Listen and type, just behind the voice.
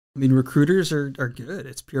I mean, recruiters are good.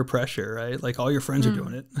 It's peer pressure, right? Like all your friends are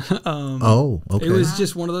doing it. Okay. It was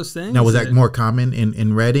just one of those things. Now, was that more common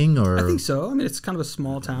in Reading, or? I think so. I mean, it's kind of a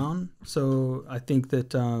small town, so I think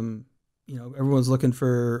that everyone's looking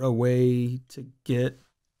for a way to get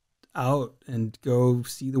out and go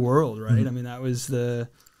see the world, right? I mean, that was the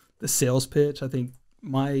sales pitch. I think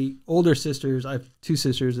my older sisters, I have two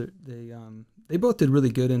sisters, they both did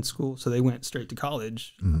really good in school, so they went straight to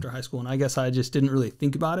college after high school. And I guess I just didn't really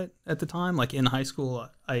think about it at the time. Like in high school,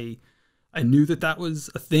 I knew that was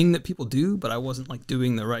a thing that people do, but I wasn't like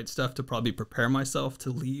doing the right stuff to probably prepare myself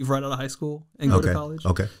to leave right out of high school and go to college.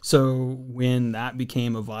 Okay. So when that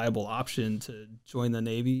became a viable option to join the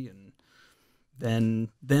Navy, and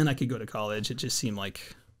then I could go to college, it just seemed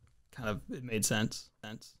like it made sense.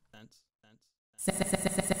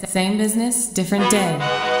 Same business, different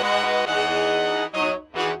day.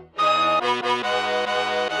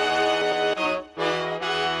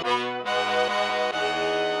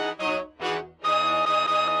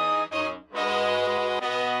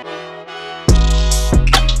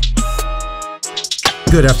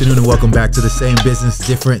 Good afternoon and welcome back to the Same Business,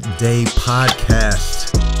 Different Day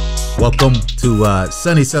podcast. Welcome to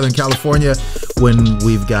sunny Southern California when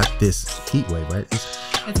we've got this heat wave, right?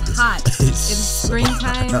 It's hot. It's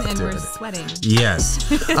springtime and we're sweating. Yes.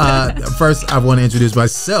 First, I want to introduce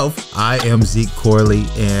myself. I am Zeke Corley,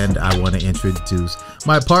 and I want to introduce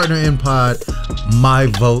my partner in pod, my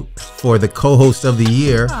vote for the co-host of the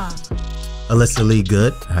year, Alyssa Lee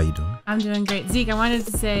Good. How you doing? I'm doing great. Zeke, I wanted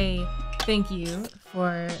to say thank you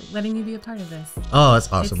for letting me be a part of this. Oh, that's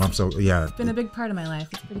awesome. It's been a big part of my life.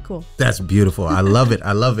 It's pretty cool. That's beautiful. I love it.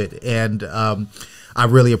 I love it. And I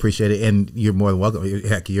really appreciate it. And you're more than welcome.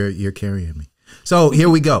 Heck, you're carrying me. So here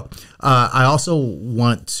we go. I also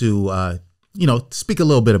want to, speak a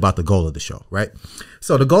little bit about the goal of the show, right?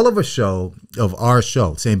 So the goal of our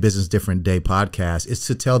show, Same Business, Different Day podcast, is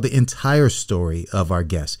to tell the entire story of our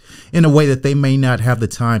guests in a way that they may not have the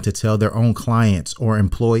time to tell their own clients or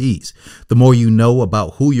employees. The more you know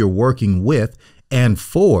about who you're working with and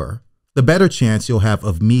for, the better chance you'll have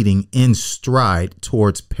of meeting in stride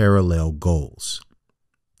towards parallel goals.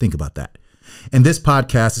 Think about that. And this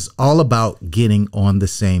podcast is all about getting on the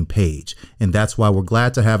same page. And that's why we're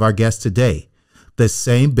glad to have our guest today. The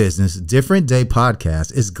Same Business, Different Day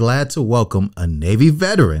podcast is glad to welcome a Navy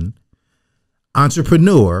veteran,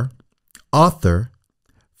 entrepreneur, author,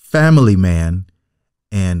 family man,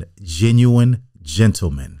 and genuine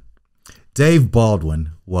gentleman. Dave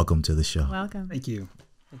Baldwin, welcome to the show. Welcome. Thank you.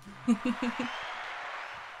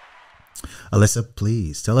 Alyssa,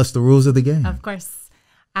 please tell us the rules of the game. Of course.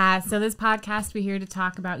 So this podcast, we're here to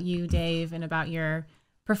talk about you, Dave, and about your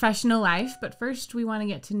professional life. But first, we want to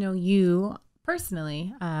get to know you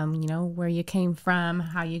personally, where you came from,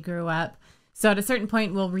 how you grew up. So at a certain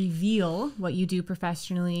point, we'll reveal what you do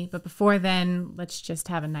professionally. But before then, let's just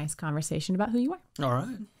have a nice conversation about who you are. All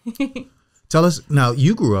right. Tell us, now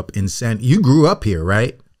you grew up you grew up here,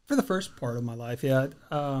 right? For the first part of my life, yeah.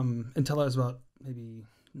 Until I was about maybe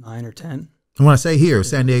 9 or 10. When I say here,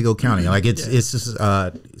 San Diego County, like it's just,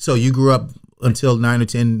 so you grew up until 9 or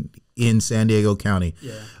 10 in San Diego County.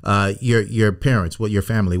 Yeah. Your parents, your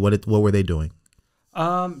family, what were they doing?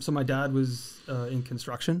 So my dad was in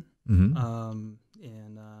construction. Mm-hmm.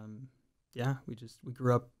 We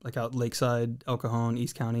grew up like out Lakeside, El Cajon,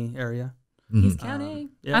 East County area. Mm-hmm. East County.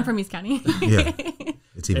 Yeah. I'm from East County. Yeah.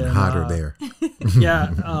 It's even hotter there.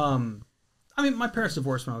 Yeah. I mean, my parents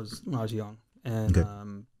divorced when I was young,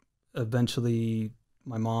 and eventually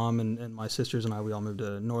my mom and my sisters and we all moved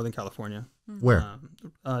to Northern California. Where?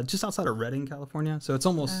 Just outside of Redding, California. So it's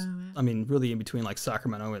almost, really in between like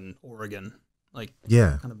Sacramento and Oregon, like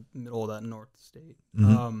kind of middle of that North state.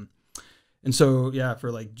 Mm-hmm. And so, for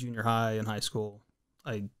like junior high and high school,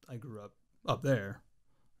 I grew up there.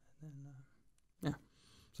 And,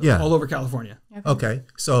 all over California. Okay.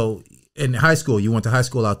 So in high school, you went to high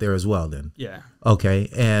school out there as well then? Yeah. Okay.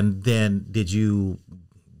 And then did you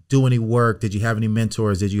do any work? Did you have any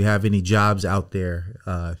mentors? Did you have any jobs out there?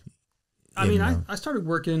 I started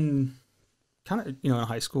working kind of, in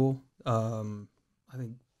high school. I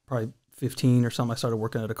think probably 15 or something. I started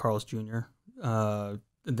working at a Carl's Jr.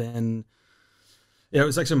 Then it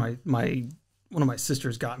was actually one of my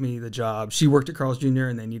sisters got me the job. She worked at Carl's Jr.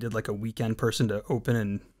 and they needed like a weekend person to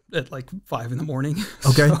open at like 5 a.m.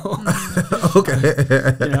 Okay. So, okay.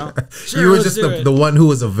 Sure, you were just the one who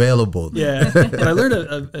was available. Yeah. But I learned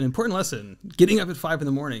an important lesson. Getting up at 5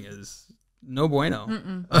 a.m. is no bueno.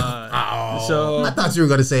 So I thought you were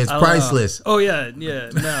going to say it's priceless. Oh yeah.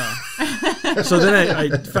 No. So then I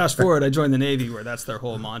fast forward, I joined the Navy where that's their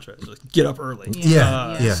whole mantra. Is like, get up early.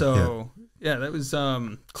 Yeah. Yeah, that was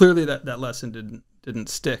clearly that lesson didn't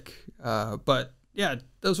stick. But yeah,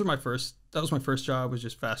 that was my first job, was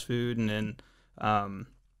just fast food, and then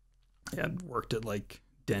yeah, worked at like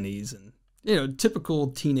Denny's and typical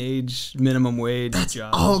teenage minimum wage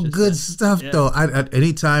job. All good stuff though.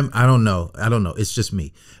 Anytime, I don't know. It's just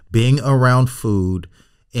me being around food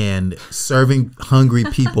and serving hungry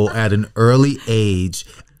people at an early age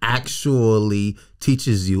actually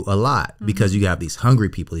teaches you a lot, because you have these hungry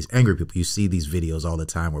people, these angry people. You see these videos all the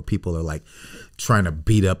time where people are like trying to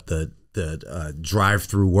beat up the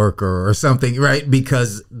drive-through worker or something, right?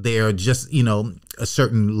 Because they're just, a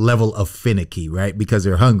certain level of finicky, right? Because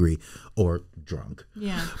they're hungry or drunk.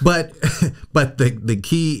 Yeah. But the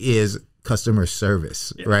key is customer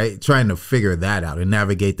service, right? Trying to figure that out and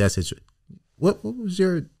navigate that situation. What was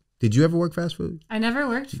did you ever work fast food? I never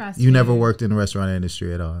worked fast food. You never worked in the restaurant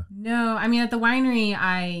industry at all? No. I mean, at the winery,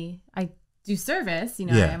 I do service,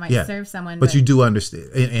 I might serve someone. But you do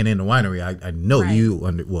understand, and in the winery, I know you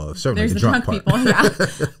certainly there's the drunk part. people,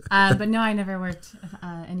 yeah. But no, I never worked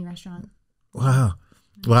any restaurant. Wow.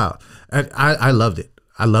 I loved it.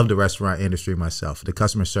 I love the restaurant industry myself, the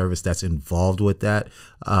customer service that's involved with that.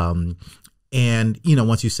 And,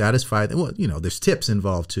 once you satisfy them, there's tips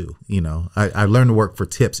involved too. I learned to work for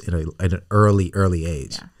tips at an early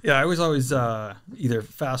age. Yeah, I was always either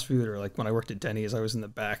fast food or like when I worked at Denny's, I was in the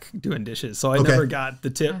back doing dishes. So I never got the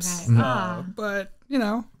tips. Okay. But,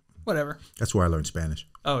 whatever. That's where I learned Spanish.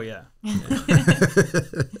 Oh, yeah.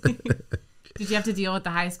 Did you have to deal with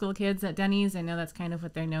the high school kids at Denny's? I know that's kind of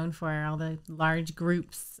what they're known for, all the large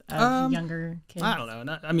groups of younger kids. I don't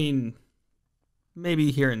know.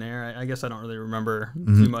 Maybe here and there. I guess I don't really remember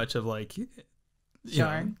too much of like,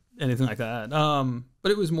 anything like that.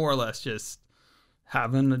 But it was more or less just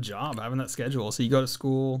having a job, having that schedule. So you go to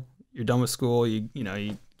school, you're done with school, you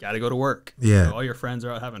got to go to work. Yeah. So all your friends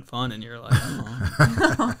are out having fun, and you're like,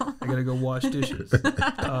 I got to go wash dishes.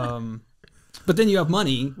 But then you have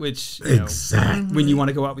money, which exactly when you want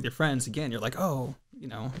to go out with your friends again, you're like, oh,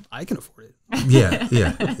 I can afford it. Yeah.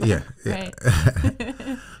 Right.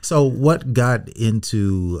 So what got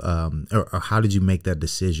into, or how did you make that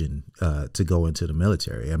decision to go into the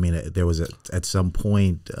military? I mean, there was at some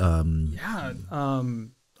point.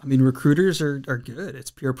 Recruiters are good. It's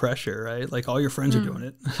peer pressure, right? Like all your friends are doing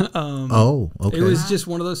it. Okay. It was just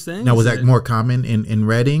one of those things. Now, was that more common in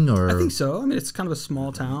Reading, or? I think so. I mean, it's kind of a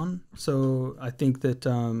small town, so I think that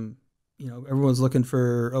everyone's looking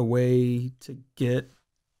for a way to get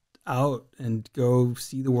out and go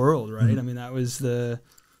see the world, right? I mean, that was the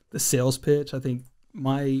sales pitch. I think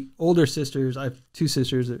my older sisters, I have two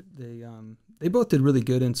sisters, they both did really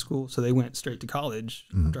good in school, so they went straight to college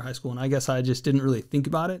after high school. And I guess I just didn't really think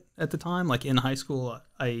about it at the time. Like in high school,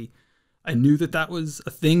 I knew that was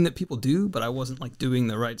a thing that people do, but I wasn't like doing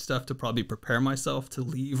the right stuff to probably prepare myself to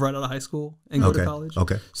leave right out of high school and go to college.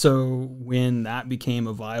 Okay. So when that became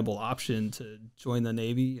a viable option to join the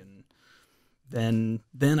Navy, and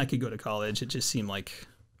then I could go to college, it just seemed like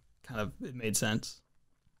it made sense.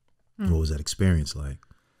 What was that experience like?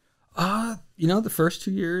 The first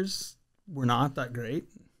 2 years were not that great.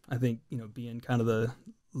 I think, being kind of the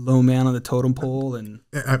low man on the totem pole, and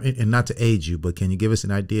not to age you, but can you give us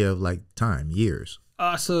an idea of like years?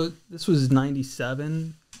 So this was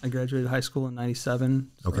 97. I graduated high school in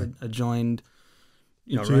 97. So Okay. I joined,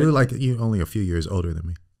 So you're only a few years older than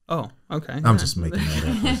me. Oh, okay. I'm just making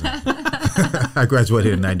that up. I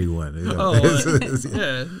graduated in 91.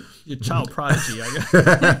 Yeah, your child prodigy, I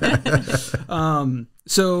guess.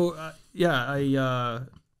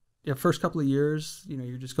 First couple of years,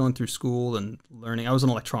 you're just going through school and learning. I was an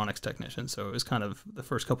electronics technician, so it was kind of the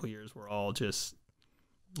first couple of years were all just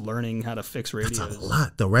learning how to fix radios. That's a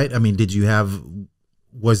lot, though, right? I mean,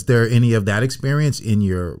 was there any of that experience in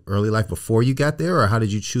your early life before you got there, or how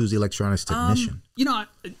did you choose the electronics technician?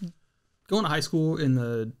 Going to high school in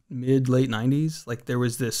the late 90s, like there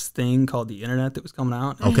was this thing called the internet that was coming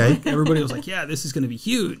out. Okay. Like, everybody was like, yeah, this is going to be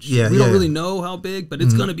huge. Yeah, we don't really know how big, but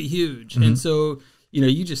it's going to be huge. And so,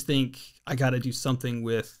 you just think, I got to do something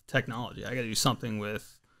with technology. I got to do something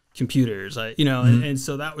with computers. And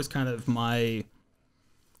so that was kind of my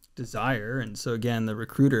desire. And so again, the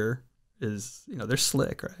recruiter is, they're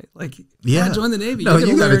slick, right? Like, join the Navy. No,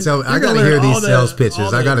 you got to tell. I got to hear these sales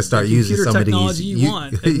pitches. I got to start using some of these. You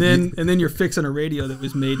want, and then you're fixing a radio that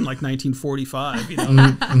was made in like 1945.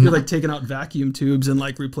 You're like taking out vacuum tubes and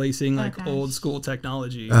like replacing old school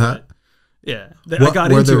technology. But, I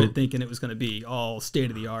got into it thinking it was going to be all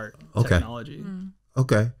state of the art technology.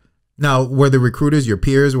 Okay. Now, were the recruiters your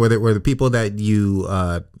peers? Were the people that you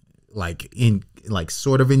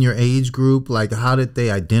sort of in your age group? Like, how did they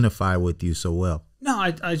identify with you so well? No,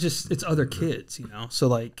 I just, it's other kids, you know? So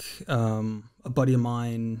like a buddy of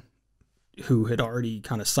mine who had already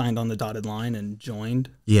kind of signed on the dotted line and joined.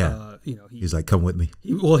 Yeah. You know, He's like, come with me.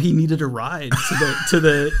 He needed a ride to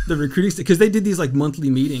the recruiting because they did these like monthly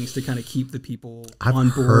meetings to kind of keep the people on board.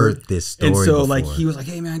 I've heard this story And so before. like he was like,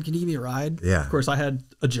 hey man, can you give me a ride? Yeah. Of course I had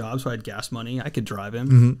a job, so I had gas money. I could drive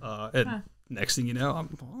him. And next thing you know,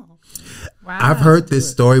 Wow. I've heard this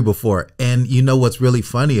story before. And you know what's really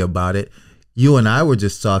funny about it? You and I were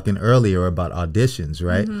just talking earlier about auditions,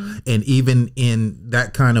 right? And even in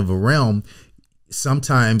that kind of a realm,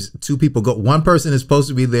 sometimes two people go, one person is supposed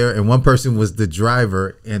to be there and one person was the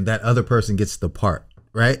driver and that other person gets the part,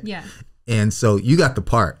 right? Yeah. And so you got the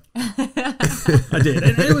part. I did.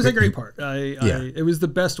 And it was a great part. It was the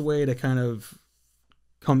best way to kind of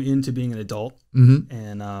come into being an adult.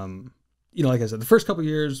 And, you know, like I said, the first couple of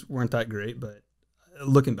years weren't that great, but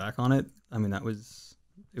looking back on it, I mean, it was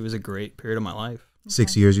a great period of my life.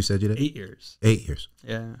 6 years, you said you did? 8 years. 8 years.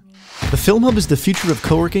 Yeah. The Film Hub is the future of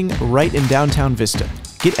co-working right in downtown Vista.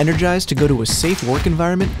 Get energized to go to a safe work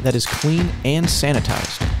environment that is clean and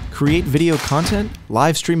sanitized. Create video content,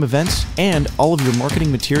 live stream events, and all of your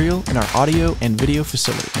marketing material in our audio and video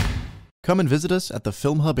facility. Come and visit us at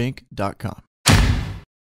thefilmhubinc.com.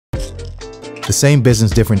 The Same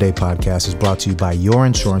Business, Different Day podcast is brought to you by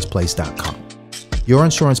YourInsurancePlace.com.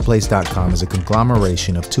 YourInsurancePlace.com is a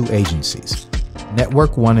conglomeration of two agencies,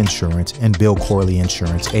 Network One Insurance and Bill Corley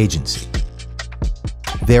Insurance Agency.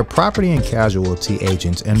 Their property and casualty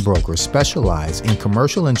agents and brokers specialize in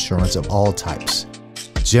commercial insurance of all types,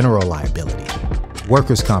 general liability,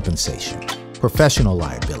 workers' compensation, professional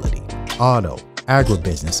liability, auto,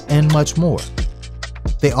 agribusiness, and much more.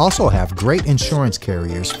 They also have great insurance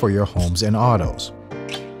carriers for your homes and autos.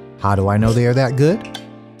 How do I know they are that good?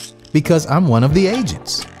 Because I'm one of the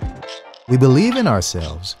agents. We believe in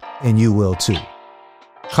ourselves, and you will too.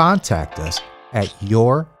 Contact us at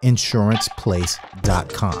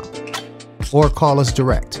yourinsuranceplace.com or call us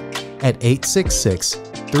direct at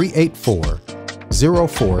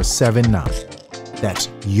 866-384-0479. That's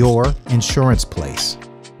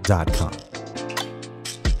yourinsuranceplace.com.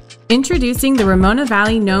 Introducing the Ramona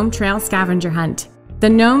Valley Gnome Trail Scavenger Hunt. The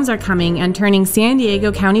gnomes are coming and turning San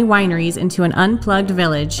Diego County wineries into an unplugged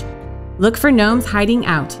village. Look for gnomes hiding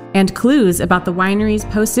out and clues about the wineries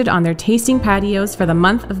posted on their tasting patios for the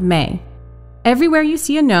month of May. Everywhere you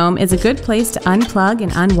see a gnome is a good place to unplug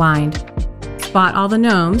and unwind. Spot all the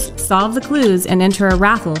gnomes, solve the clues, and enter a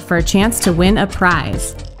raffle for a chance to win a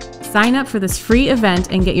prize. Sign up for this free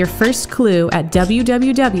event and get your first clue at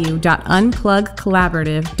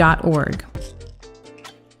www.unplugcollaborative.org.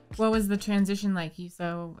 What was the transition like?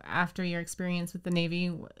 So after your experience with the Navy,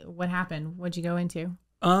 what happened? What'd you go into?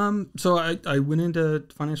 So I went into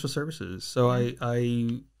financial services. So I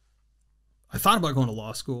thought about going to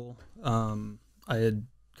law school. I had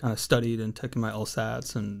kind of studied and taken my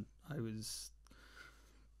LSATs, and I was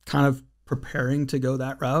kind of preparing to go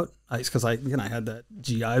that route. Because I had that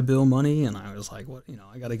GI Bill money, and I was like,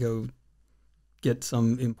 I got to go get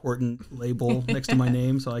some important label next to my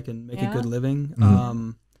name so I can make a good living.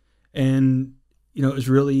 Mm-hmm. And it was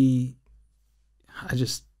really, I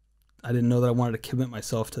didn't know that I wanted to commit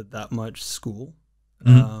myself to that much school.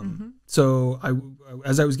 So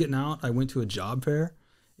as I was getting out, I went to a job fair,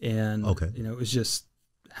 and it was just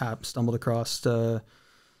stumbled across a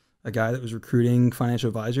guy that was recruiting financial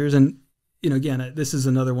advisors. And again, this is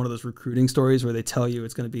another one of those recruiting stories where they tell you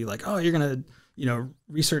it's going to be like, oh, you're going to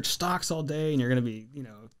research stocks all day, and you're going to be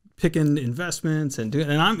picking investments and doing.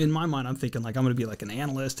 And I'm in my mind, I'm thinking like I'm going to be like an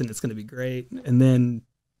analyst, and it's going to be great. And then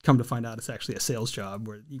come to find out it's actually a sales job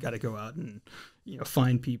where you got to go out and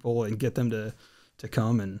find people and get them to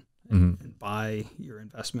come and buy your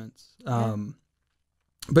investments.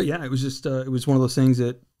 But yeah, it was just it was one of those things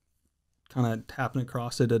that kind of happened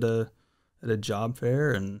across it at a job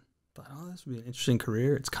fair, and thought, oh, this would be an interesting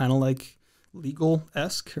career. It's kind of like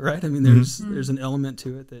legal-esque, right? I mean, there's an element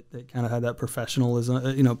to it that kind of had that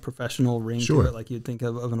professionalism, professional ring to it, like you'd think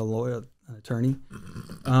of a lawyer, an attorney.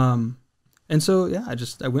 And so, yeah,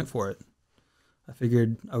 I went for it. I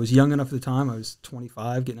figured I was young enough at the time. I was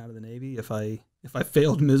 25, getting out of the Navy. If I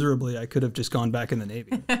failed miserably, I could have just gone back in the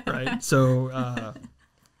Navy, right? So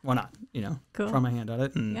why not? Try my hand at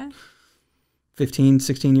it. And 15,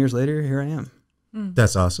 16 years later, here I am.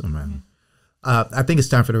 That's awesome, man. I think it's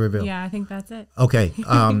time for the reveal. Yeah, I think that's it. Okay.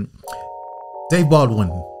 Dave Baldwin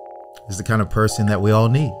is the kind of person that we all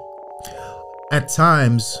need. At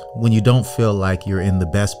times, when you don't feel like you're in the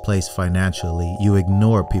best place financially, you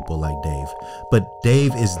ignore people like Dave. But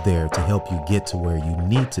Dave is there to help you get to where you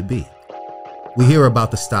need to be. We hear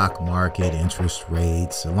about the stock market, interest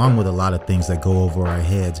rates, along with a lot of things that go over our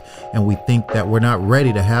heads, and we think that we're not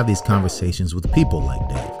ready to have these conversations with people like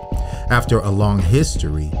Dave. After a long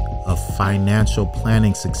history of financial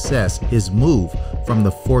planning success, his move from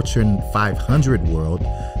the Fortune 500 world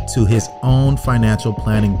to his own financial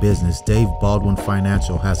planning business, Dave Baldwin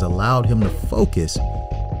Financial, has allowed him to focus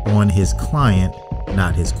on his client,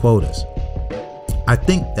 not his quotas. I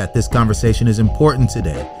think that this conversation is important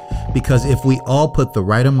today because if we all put the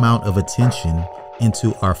right amount of attention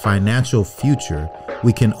into our financial future,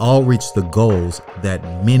 we can all reach the goals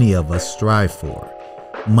that many of us strive for.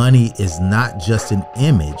 Money is not just an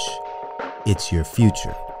image, it's your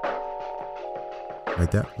future.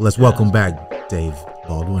 Like that? Let's welcome back Dave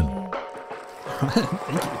Baldwin. Thank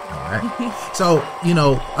you. All right. So,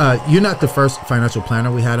 you're not the first financial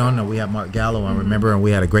planner we had on. We had Mark Gallo, I remember, and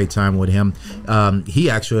we had a great time with him. He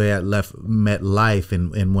actually had left MetLife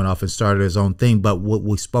and went off and started his own thing. But what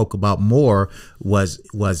we spoke about more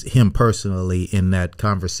was him personally in that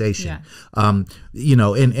conversation. Yeah.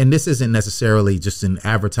 And this isn't necessarily just an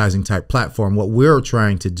advertising type platform. What we're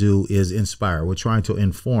trying to do is inspire. We're trying to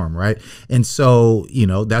inform, right? And so,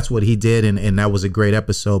 that's what he did. And that was a great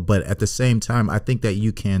episode. But at the same time, I think that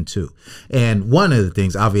you can too. And one of the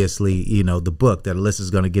things, obviously, the book that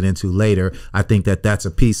Alyssa's going to get into later, I think that that's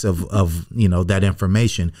a piece of that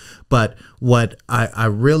information. But what I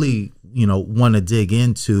really, want to dig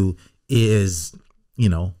into is,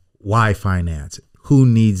 why finance? Who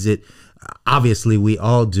needs it? Obviously, we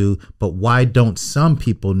all do. But why don't some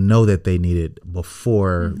people know that they need it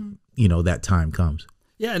before, that time comes?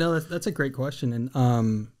 Yeah, no, that's a great question.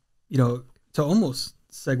 And, to almost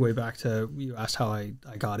segue back to, you asked how I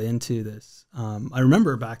got into this. I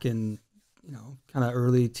remember back in, kind of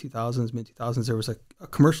early 2000s, mid 2000s, there was a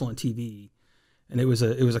commercial on TV, and it was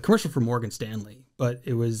a commercial for Morgan Stanley, but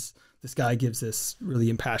it was, this guy gives this really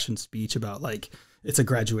impassioned speech about it's a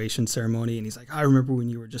graduation ceremony. And he's like, I remember when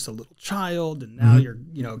you were just a little child and now you're,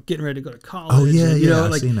 getting ready to go to college. Oh yeah.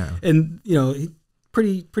 And, I've seen that. And,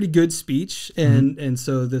 pretty good speech. And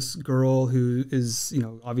so this girl who is,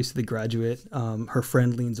 obviously the graduate, her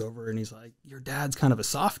friend leans over and he's like, your dad's kind of a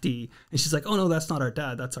softie. And she's like, oh no, that's not our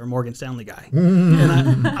dad. That's our Morgan Stanley guy.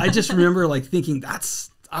 And I just remember thinking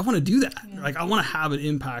I want to do that. Yeah. I want to have an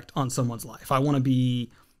impact on someone's life. I want to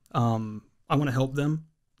be, I want to help them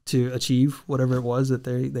to achieve whatever it was that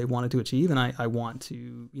they wanted to achieve. And I want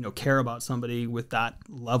to, care about somebody with that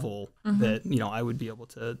level that, I would be able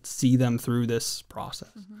to see them through this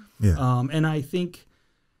process. Yeah. And I think,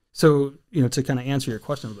 so, to kind of answer your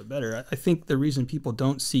question a little bit better, I think the reason people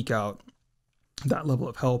don't seek out that level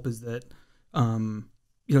of help is that,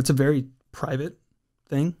 it's a very private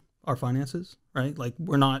thing, our finances, right?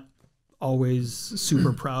 We're not always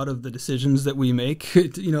super proud of the decisions that we make.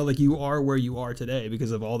 You are where you are today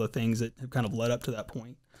because of all the things that have kind of led up to that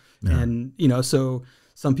point. Yeah. And, so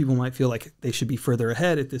some people might feel like they should be further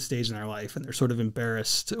ahead at this stage in their life and they're sort of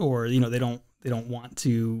embarrassed or, they don't want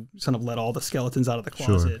to sort of let all the skeletons out of the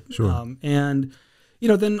closet. Sure. And,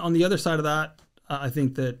 then on the other side of that, I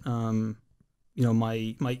think that,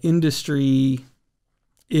 my industry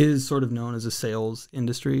is sort of known as a sales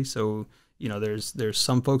industry. So, there's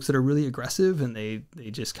some folks that are really aggressive and they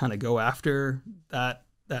just kind of go after that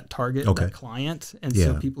target, that client. And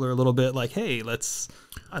so people are a little bit like, hey,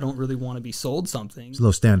 I don't really want to be sold something. It's a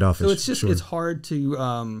little standoffish. So it's just, it's hard to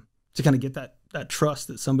kind of get that trust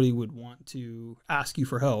that somebody would want to ask you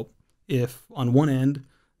for help if on one end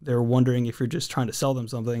they're wondering if you're just trying to sell them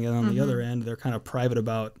something. And on the other end, they're kind of private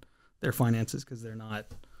about their finances because they're not,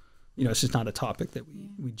 it's just not a topic that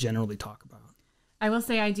we generally talk about. I will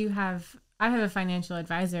say I have a financial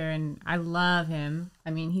advisor and I love him.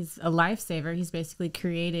 I mean, he's a lifesaver. He's basically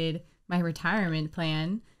created my retirement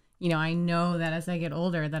plan. I know that as I get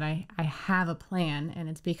older that I have a plan and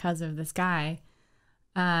it's because of this guy.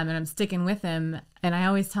 And I'm sticking with him. And I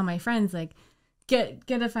always tell my friends, get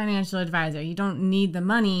a financial advisor. You don't need the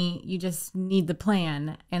money. You just need the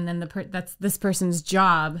plan. And then that's this person's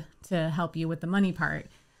job to help you with the money part.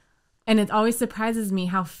 And it always surprises me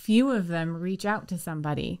how few of them reach out to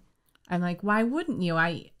somebody. I'm like, why wouldn't you? All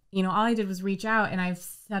I did was reach out and I've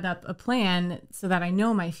set up a plan so that I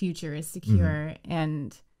know my future is secure.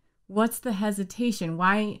 And what's the hesitation?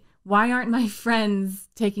 Why aren't my friends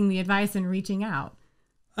taking the advice and reaching out?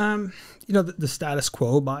 The status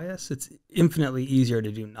quo bias, it's infinitely easier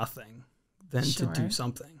to do nothing than to do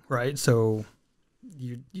something, right? So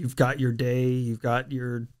you've got your day, you've got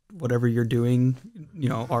your whatever you're doing,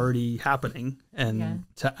 already happening. And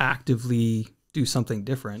to actively do something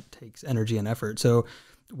different takes energy and effort. So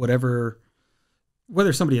whether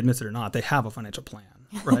somebody admits it or not, they have a financial plan.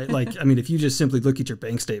 right? Like, I mean, if you just simply look at your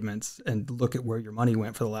bank statements and look at where your money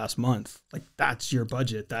went for the last month, like that's your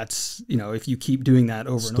budget. That's, you know, if you keep doing that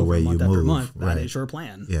over and over, month after month, that is your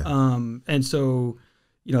plan. Yeah. And so,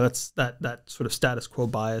 you know, that's that sort of status quo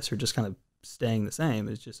bias or just kind of staying the same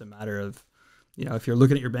is just a matter of, you know, if you're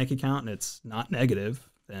looking at your bank account and it's not negative,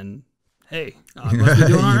 then hey, I must be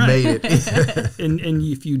doing all right. You made it. and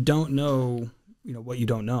if you don't know, you know, what you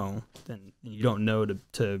don't know, then you don't know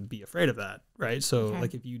to be afraid of that, right? So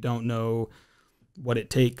like if you don't know what it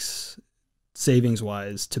takes savings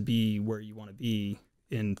wise to be where you want to be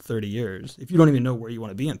in 30 years, if you don't even know where you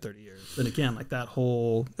want to be in 30 years, then again, like that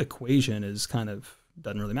whole equation is kind of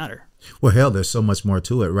doesn't really matter. Well, hell, there's so much more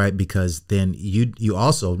to it, right? Because then you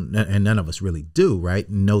also, and none of us really do, right,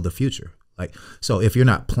 know the future. Like, so if you're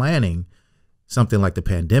not planning, something like the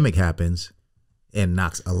pandemic happens and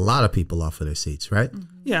knocks a lot of people off of their seats, right?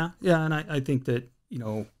 Yeah. And I think that, you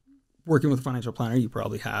know, working with a financial planner, you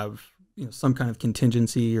probably have, you know, some kind of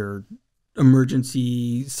contingency or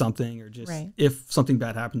emergency something, or just if something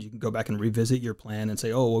bad happens, you can go back and revisit your plan and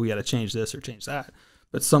say, oh, well, we got to change this or change that.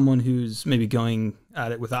 But someone who's maybe going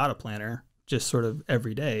at it without a planner, just sort of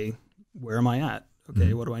every day, where am I at?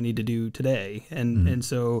 Okay, what do I need to do today? And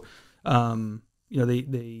so, you know,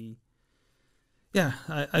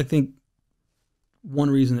 I think one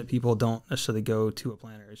reason that people don't necessarily go to a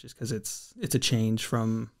planner is just because it's a change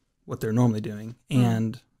from what they're normally doing.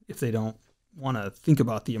 And if they don't want to think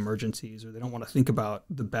about the emergencies or they don't want to think about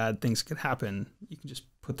the bad things that could happen, you can just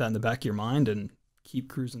put that in the back of your mind and keep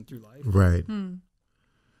cruising through life. Right.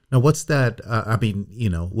 Now, what's that? I mean, you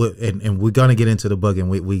know, and we're going to get into the book, and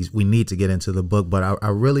we need to get into the book, but I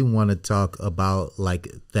really want to talk about like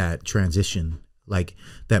that transition, like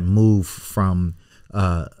that move from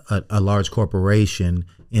a large corporation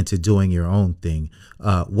into doing your own thing.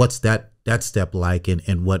 What's that step like,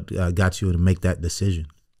 and what got you to make that decision?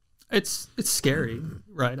 It's scary,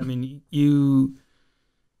 right? I mean, you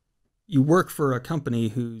work for a company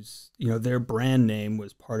whose, you know, their brand name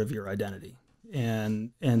was part of your identity.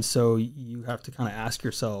 And so you have to kind of ask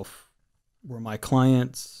yourself, were my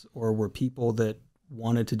clients or were people that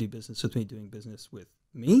wanted to do business with me doing business with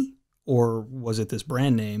me? Or was it this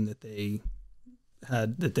brand name that they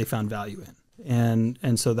found value in?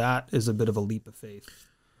 And so that is a bit of a leap of faith.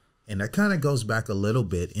 And that kind of goes back a little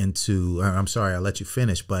bit into, I'm sorry, I'll let you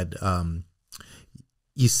finish, but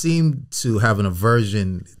you seem to have an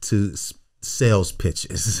aversion to sales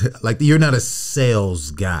pitches. Like you're not a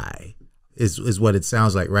sales guy. Is what it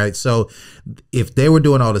sounds like, right? So if they were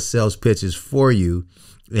doing all the sales pitches for you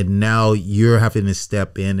and now you're having to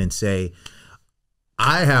step in and say,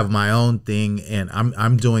 I have my own thing and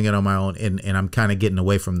I'm doing it on my own and I'm kind of getting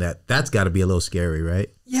away from that, that's got to be a little scary, right?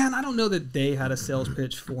 Yeah, and I don't know that they had a sales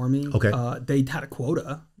pitch for me. Okay. They had a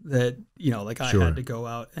quota that, you know, like I had to go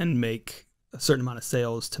out and make a certain amount of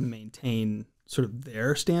sales to maintain sort of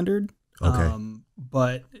their standard. Okay.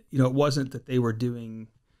 But, you know, it wasn't that they were doing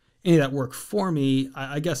any of that work for me.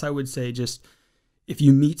 I guess I would say just if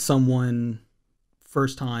you meet someone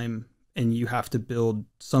first time and you have to build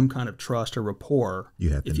some kind of trust or rapport,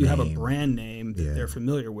 if you have a brand name that they're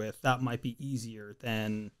familiar with, that might be easier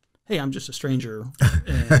than, hey, I'm just a stranger.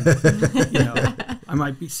 And, you know, I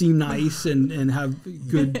might seem nice and have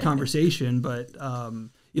good conversation, but,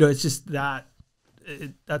 you know, it's just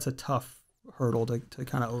that's a tough hurdle to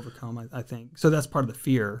kind of overcome, I think. So that's part of the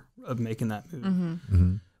fear of making that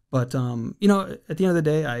move. But, you know, at the end of the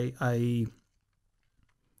day,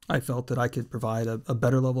 I felt that I could provide a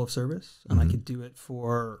better level of service and I could do it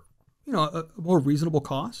for, you know, a more reasonable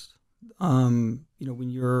cost. You know, when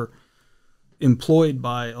you're employed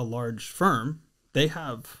by a large firm, they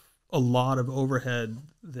have a lot of overhead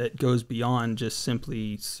that goes beyond just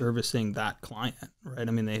simply servicing that client, right?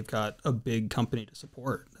 I mean, they've got a big company to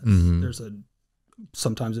support.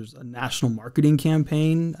 Sometimes there's a national marketing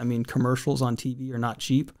campaign. I mean, commercials on TV are not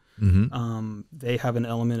cheap. They have an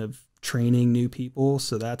element of training new people.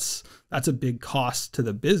 So that's a big cost to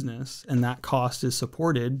the business. And that cost is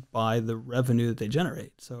supported by the revenue that they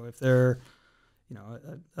generate. So if they're, you know,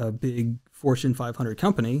 a big Fortune 500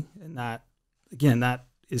 company, and that, again, that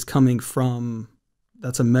is coming from,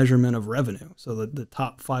 that's a measurement of revenue. So the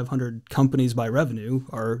top 500 companies by revenue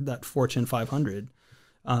are that Fortune 500.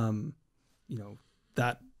 You know,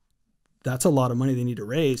 that's a lot of money they need to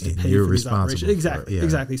raise to pay for these operations.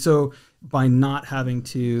 Exactly. So by not having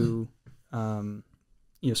to, you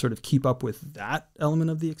know, sort of keep up with that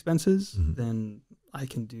element of the expenses, then I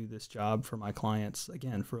can do this job for my clients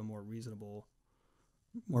again for a more reasonable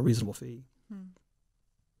fee.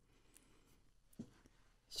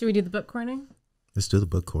 Should we do the book corner? Let's do the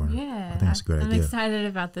book corner. Yeah, I think that's a great idea. I'm excited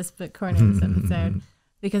about this book corner this episode.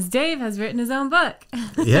 because Dave has written his own book.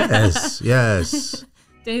 Yes, yes.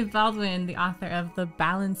 Dave Baldwin, the author of The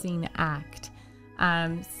Balancing Act.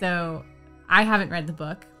 So I haven't read the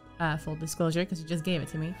book, full disclosure, because you just gave it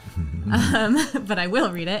to me. But I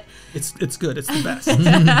will read it. It's good. It's the best.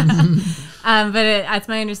 But it's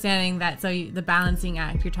my understanding that the Balancing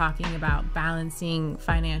Act, you're talking about balancing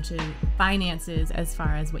finances as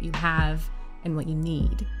far as what you have and what you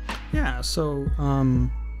need. Yeah. So,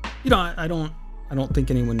 I don't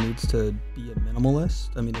think anyone needs to be a minimalist.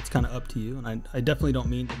 I mean, it's kind of up to you. And I definitely don't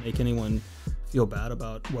mean to make anyone feel bad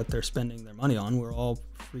about what they're spending their money on. We're all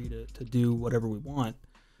free to do whatever we want.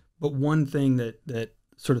 But one thing that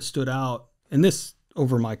sort of stood out, and this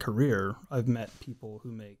over my career, I've met people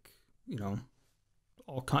who make,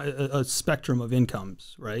 a spectrum of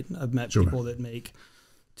incomes, right? I've met people that make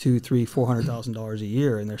 $200,000, $300,000, $400,000 a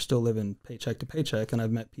year, and they're still living paycheck to paycheck. And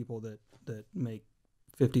I've met people that make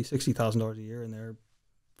 $50,000, $60,000 a year, and they're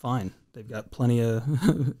fine. They've got plenty of,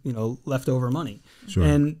 leftover money. Sure.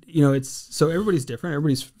 And, so everybody's different.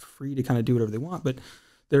 Everybody's free to kind of do whatever they want. But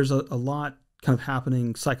there's a lot kind of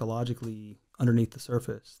happening psychologically underneath the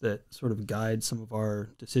surface that sort of guides some of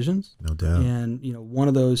our decisions. No doubt. And, one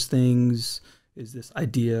of those things is this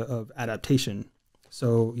idea of adaptation.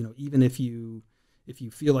 So, even if you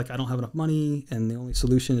feel like I don't have enough money and the only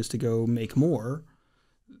solution is to go make more,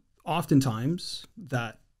 oftentimes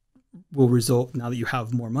that will result, now that you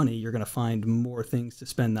have more money, you're going to find more things to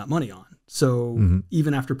spend that money on. So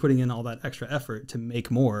even after putting in all that extra effort to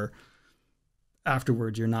make more,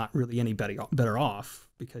 afterwards you're not really any better off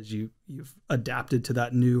because you've adapted to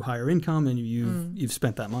that new higher income and you've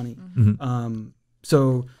spent that money.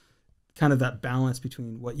 So kind of that balance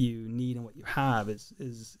between what you need and what you have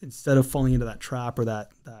is instead of falling into that trap or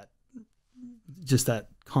that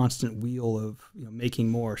constant wheel of making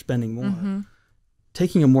more, spending more,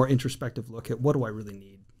 taking a more introspective look at what do I really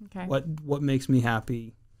need, what makes me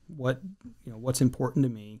happy, what's important to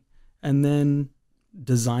me, and then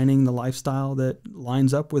designing the lifestyle that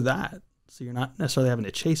lines up with that. So you're not necessarily having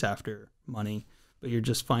to chase after money, but you're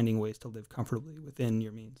just finding ways to live comfortably within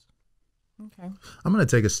your means. Okay. I'm going to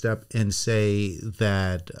take a step and say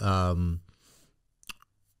that,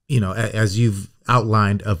 as you've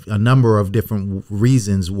outlined a number of different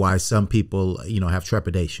reasons why some people, have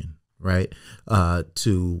trepidation, right?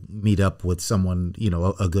 To meet up with someone,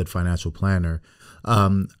 a good financial planner.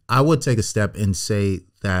 I would take a step and say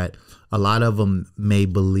that a lot of them may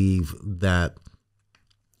believe that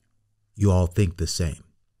you all think the same,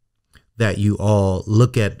 that you all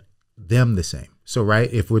look at them the same. So,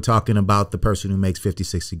 right, if we're talking about the person who makes 50,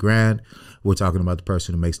 60 grand, we're talking about the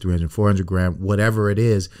person who makes 300, 400 grand, whatever it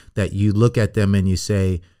is, that you look at them and you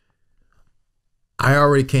say, I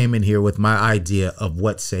already came in here with my idea of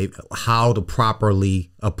how to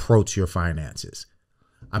properly approach your finances.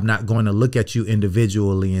 I'm not going to look at you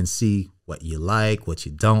individually and see what you like, what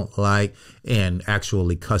you don't like, and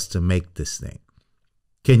actually custom make this thing.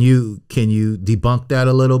 Can you debunk that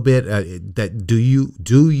a little bit? That do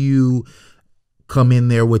you come in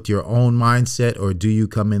there with your own mindset, or do you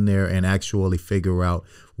come in there and actually figure out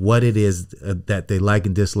what it is that they like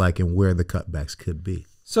and dislike and where the cutbacks could be?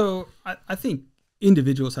 So I think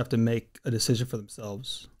individuals have to make a decision for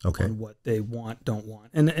themselves on what they want, don't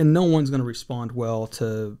want. And no one's going to respond well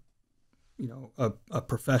to, a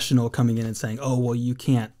professional coming in and saying, oh, well, you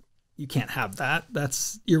can't have that.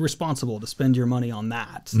 That's irresponsible to spend your money on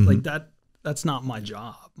that. Like that's not my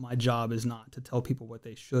job. My job is not to tell people what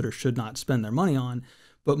they should or should not spend their money on,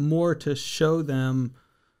 but more to show them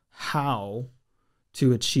how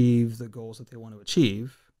to achieve the goals that they want to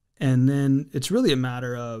achieve. And then it's really a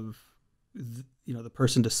matter of, the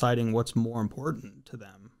person deciding what's more important to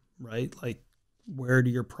them, right? Like, where do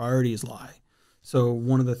your priorities lie? So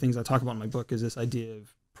one of the things I talk about in my book is this idea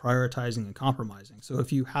of prioritizing and compromising. So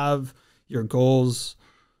if you have your goals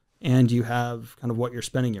and you have kind of what you're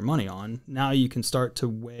spending your money on, now you can start to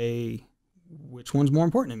weigh which one's more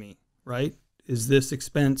important to me, right? Is this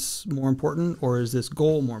expense more important, or is this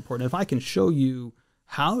goal more important? If I can show you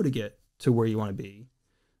how to get to where you want to be,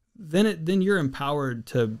 then you're empowered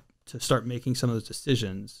to start making some of those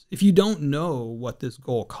decisions. If you don't know what this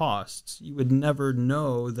goal costs, you would never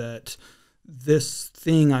know that this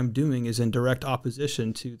thing I'm doing is in direct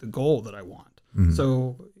opposition to the goal that I want.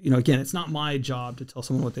 So, again, it's not my job to tell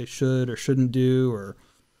someone what they should or shouldn't do, or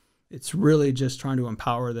it's really just trying to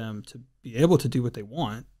empower them to be able to do what they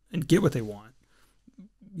want and get what they want,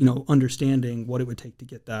 understanding what it would take to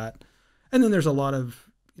get that. And then there's a lot of,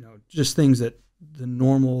 just things that the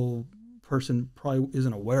normal person probably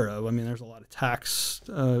isn't aware of. I mean, there's a lot of tax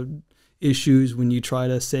issues when you try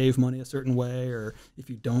to save money a certain way, or if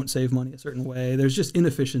you don't save money a certain way. There's just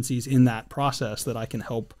inefficiencies in that process that I can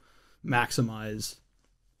help maximize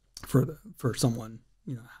for someone,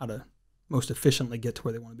 how to most efficiently get to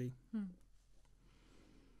where they want to be.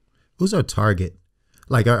 Who's our target?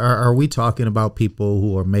 Like, are we talking about people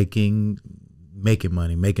who are making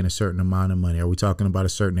money, making a certain amount of money? Are we talking about a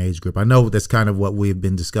certain age group? I know that's kind of what we've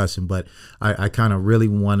been discussing, but I kind of really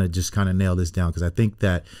want to just kind of nail this down, because I think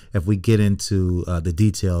that if we get into the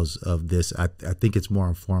details of this, I think it's more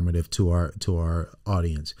informative to our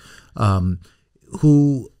audience.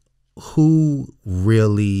 Who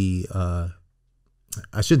really,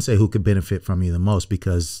 I shouldn't say who could benefit from you the most,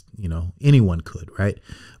 because anyone could, right?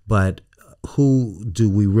 But who do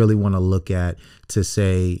we really want to look at to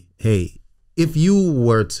say, hey, if you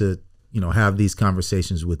were to, have these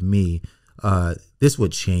conversations with me, this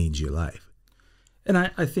would change your life? And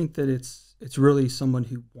I think that it's really someone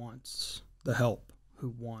who wants the help,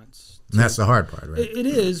 who wants. And that's the hard part, right? It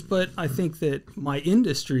is, but I think that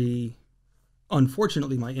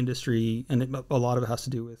unfortunately, my industry, and a lot of it has to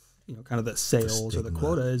do with, kind of the sales or the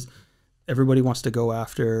quotas. Everybody wants to go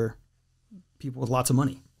after people with lots of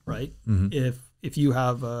money, right? Mm-hmm. If you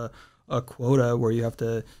have a quota where you have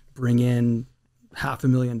to bring in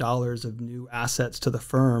 $500,000 of new assets to the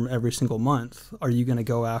firm every single month, are you going to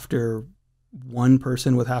go after one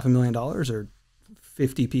person with $500,000 or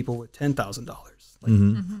 50 people with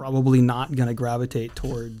 $10,000? Probably not going to gravitate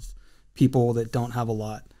towards people that don't have a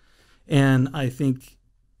lot. And I think,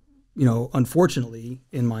 unfortunately,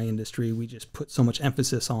 in my industry, we just put so much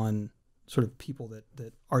emphasis on sort of people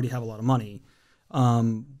that already have a lot of money.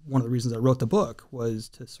 One of the reasons I wrote the book was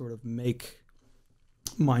to sort of make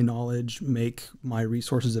my knowledge, make my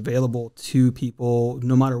resources available to people,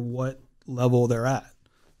 no matter what level they're at,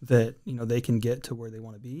 that, they can get to where they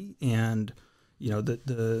want to be. And,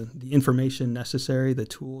 the information necessary, the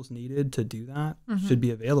tools needed to do that should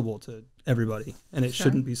be available to everybody. And it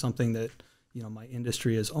shouldn't be something that, my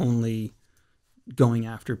industry is only going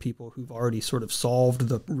after people who've already sort of solved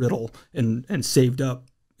the riddle and saved up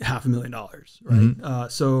 $500,000,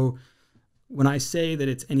 right? So when I say that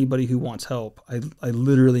it's anybody who wants help, I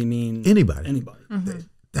literally mean anybody. Mm-hmm.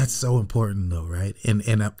 That's so important, though, right? And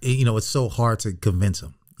it's so hard to convince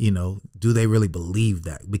them. Do they really believe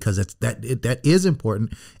that? Because that is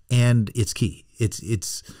important, and it's key.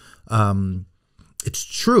 It's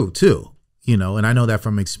true too. And I know that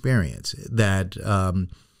from experience that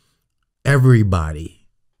everybody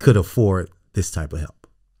could afford this type of help.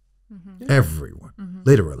 Mm-hmm. Everyone,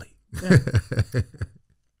 literally.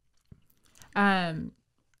 Yeah.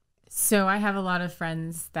 So I have a lot of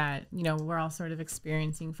friends that, we're all sort of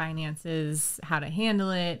experiencing finances, how to handle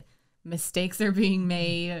it, mistakes are being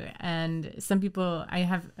made. And I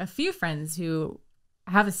have a few friends who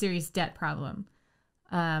have a serious debt problem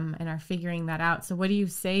and are figuring that out. So what do you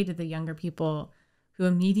say to the younger people who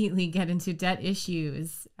immediately get into debt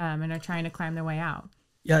issues and are trying to climb their way out?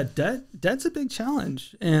 Yeah, debt's a big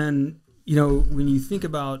challenge. And, when you think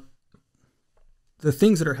about the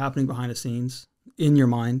things that are happening behind the scenes in your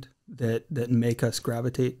mind that make us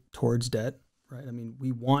gravitate towards debt, right? I mean,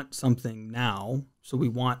 we want something now, so we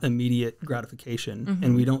want immediate gratification,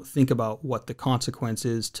 and we don't think about what the consequence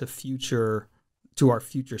is to our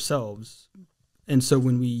future selves. And so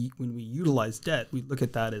when we utilize debt, we look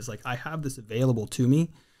at that as like, I have this available to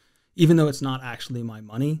me, even though it's not actually my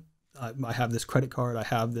money. I have this credit card, I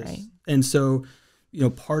have this. Right. And so,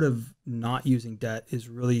 part of not using debt is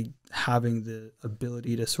really having the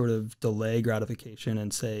ability to sort of delay gratification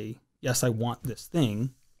and say, yes, I want this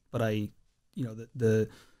thing, but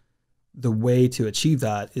the way to achieve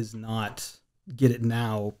that is not get it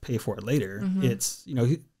now, pay for it later. It's,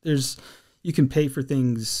 you can pay for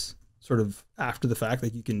things sort of after the fact,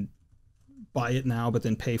 like you can buy it now, but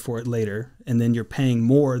then pay for it later. And then you're paying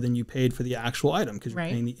more than you paid for the actual item because you're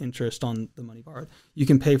paying the interest on the money borrowed. You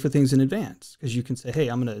can pay for things in advance because you can say, hey,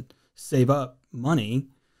 I'm going to save up money.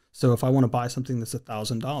 So if I want to buy something that's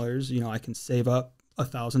 $1,000, I can save up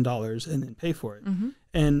 $1,000 and then pay for it.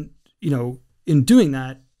 And, in doing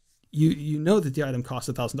that, you know that the item costs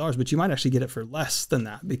 $1,000, but you might actually get it for less than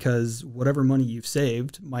that because whatever money you've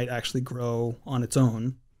saved might actually grow on its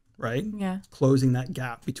own. Right? Yeah. Closing that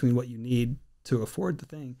gap between what you need to afford the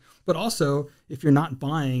thing. But also, if you're not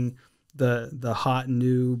buying the hot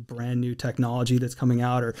new, brand new technology that's coming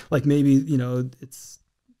out, or like maybe, it's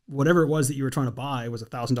whatever it was that you were trying to buy was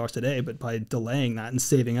 $1,000 today, but by delaying that and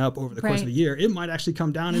saving up over the course of a year, it might actually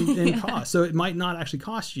come down in cost. So it might not actually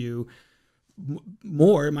cost you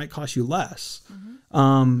more, it might cost you less.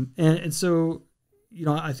 And so,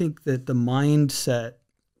 I think that the mindset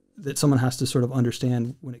that someone has to sort of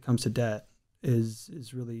understand when it comes to debt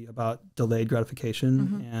is really about delayed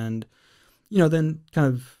gratification. And, then kind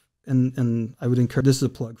of, and I would encourage, this is a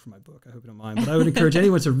plug for my book, I hope you don't mind, but I would encourage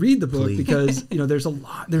anyone to read the book because,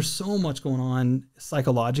 there's so much going on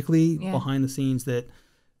psychologically behind the scenes that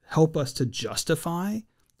help us to justify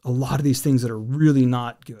a lot of these things that are really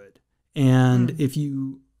not good. And if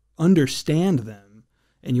you understand them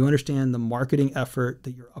and you understand the marketing effort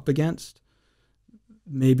that you're up against,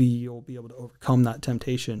 maybe you'll be able to overcome that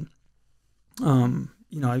temptation.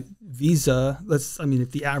 Visa,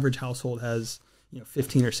 if the average household has,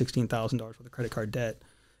 $15,000 or $16,000 worth of credit card debt,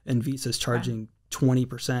 and Visa's charging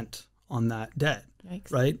 20% on that debt,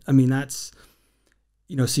 Yikes. right? I mean, that's,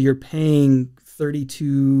 so you're paying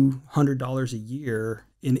 $3,200 a year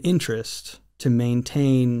in interest to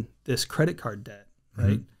maintain this credit card debt,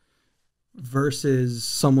 right? Versus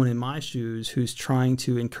someone in my shoes who's trying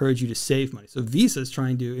to encourage you to save money. So Visa's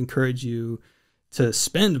trying to encourage you to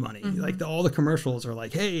spend money. Like all the commercials are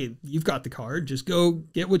like, hey, you've got the card, just go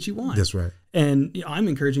get what you want. That's right. And I'm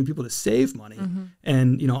encouraging people to save money.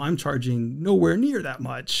 And, I'm charging nowhere near that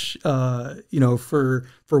much, for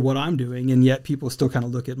what I'm doing. And yet people still kind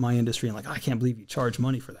of look at my industry and like, I can't believe you charge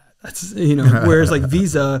money for that. That's, whereas like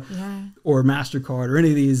Visa or MasterCard or any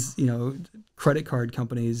of these, credit card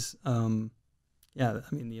companies, the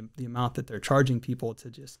amount that they're charging people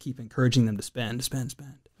to just keep encouraging them to spend.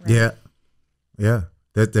 Right. Yeah.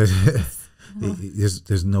 There's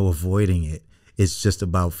no avoiding it. It's just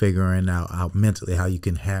about figuring out how mentally how you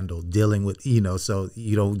can handle dealing with, so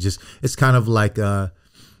you don't just, it's kind of like the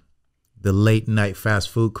late night fast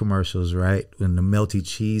food commercials, right? When the melty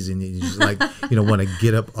cheese and you just like, want to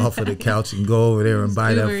get up off of the couch and go over there and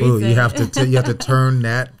buy that food. You have to turn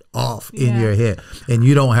that off in your head. And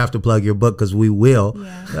you don't have to plug your book because we will.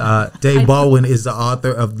 Dave Baldwin is the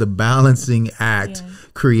author of The Balancing Act,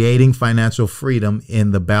 Creating Financial Freedom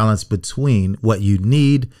in the Balance Between What You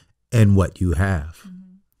Need and What You Have.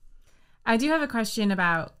 I do have a question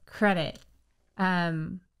about credit.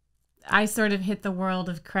 I sort of hit the world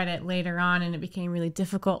of credit later on, and it became really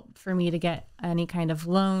difficult for me to get any kind of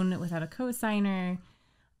loan without a cosigner.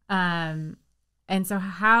 And so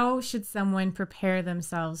how should someone prepare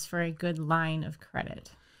themselves for a good line of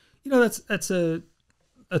credit? That's an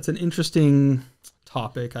interesting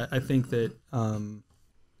topic. I think that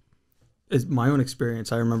is my own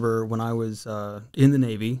experience. I remember when I was in the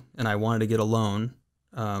Navy and I wanted to get a loan,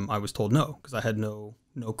 I was told no because I had no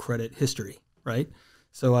credit history, right?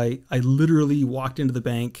 So I literally walked into the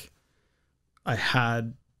bank. I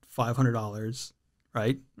had $500,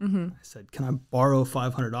 right? I said, can I borrow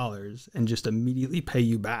 $500 and just immediately pay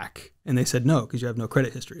you back? And they said no, because you have no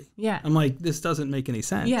credit history. Yeah. I'm like, this doesn't make any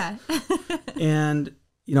sense. Yeah. And,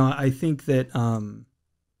 I think that,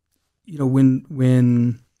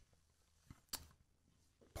 when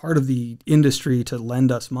part of the industry to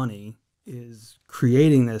lend us money is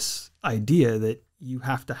creating this idea that you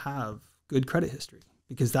have to have good credit history,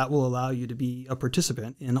 because that will allow you to be a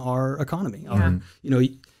participant in our economy. Yeah.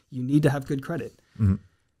 You need to have good credit.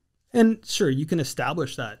 And sure, you can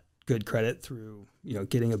establish that good credit through,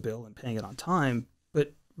 getting a bill and paying it on time,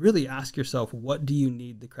 but really ask yourself, what do you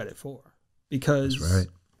need the credit for? Because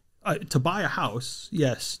to buy a house,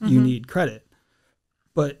 yes, you need credit,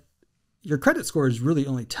 but your credit score is really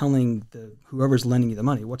only telling whoever's lending you the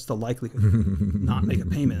money, what's the likelihood you not make a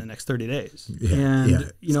payment in the next 30 days.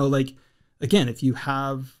 Again, if you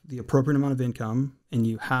have the appropriate amount of income and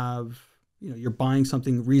you have, you're buying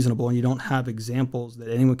something reasonable and you don't have examples that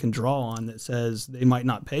anyone can draw on that says they might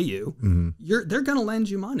not pay you, they're going to lend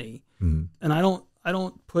you money. And I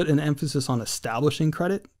don't put an emphasis on establishing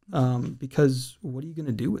credit because what are you going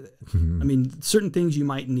to do with it? I mean, certain things you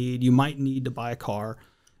might need to buy a car.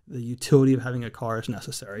 The utility of having a car is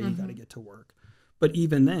necessary. You got to get to work. But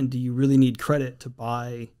even then, do you really need credit to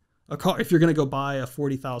buy a car? If you're going to go buy a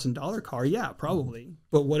 $40,000 car, yeah, probably.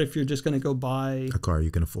 But what if you're just going to go buy a car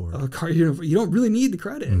you can afford? A car you don't really need the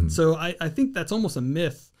credit. So I think that's almost a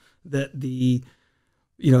myth that the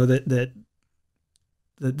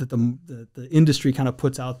industry kind of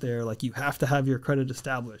puts out there, like you have to have your credit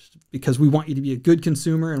established because we want you to be a good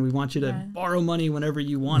consumer and we want you to borrow money whenever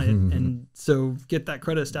you want it. And so get that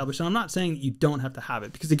credit established. And I'm not saying that you don't have to have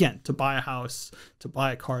it, because again, to buy a house, to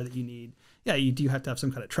buy a car that you need, yeah, you do have to have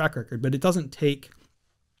some kind of track record, but it doesn't take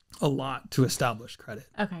a lot to establish credit.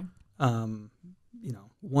 Okay.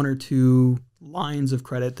 One or two lines of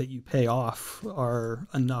credit that you pay off are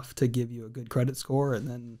enough to give you a good credit score, and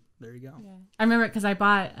then there you go. Yeah. I remember because I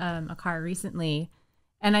bought a car recently,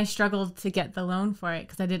 and I struggled to get the loan for it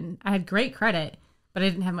because I had great credit, but I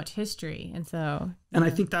didn't have much history. And so, and I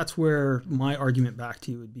think that's where my argument back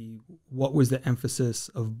to you would be, what was the emphasis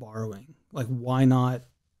of borrowing? Like, why not,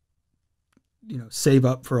 save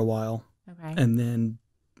up for a while and then,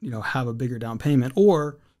 have a bigger down payment,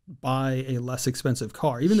 or buy a less expensive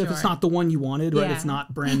car, even if it's not the one you wanted, right? It's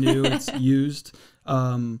not brand new, it's used.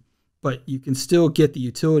 But you can still get the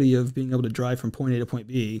utility of being able to drive from point A to point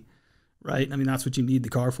B, right? I mean, that's what you need the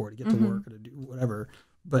car for, to get to work or to do whatever.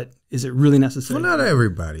 But is it really necessary? Well, not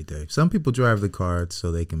everybody, Dave. Some people drive the car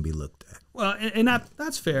so they can be looked at. Well, and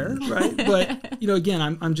that's fair, right? But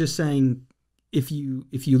again, I'm just saying, if you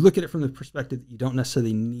look at it from the perspective that you don't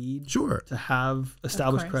necessarily need to have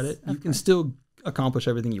established credit, you can still accomplish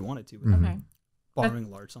everything you wanted to without borrowing a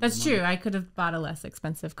large sum. That's true. I could have bought a less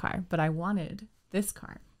expensive car, but I wanted this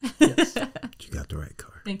car. Yes, you got the right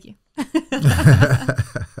car. Thank you.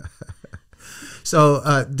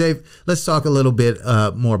 So, Dave, let's talk a little bit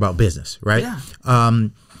more about business, right? Yeah.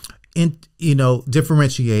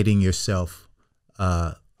 Differentiating yourself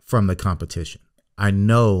from the competition. I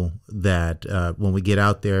know that when we get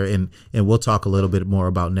out there, and we'll talk a little bit more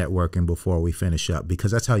about networking before we finish up,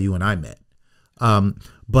 because that's how you and I met.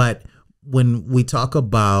 But when we talk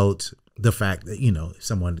about the fact that, if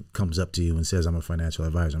someone comes up to you and says, I'm a financial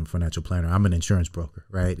advisor, I'm a financial planner, I'm an insurance broker,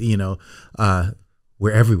 right?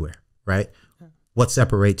 We're everywhere, right? What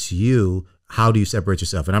separates you? How do you separate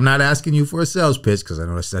yourself? And I'm not asking you for a sales pitch, because I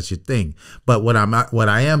know that's your thing. But what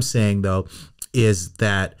I am saying, though, is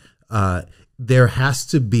that there has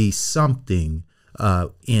to be something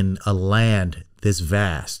in a land this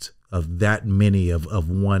vast, of that many of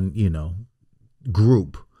one,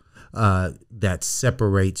 group, that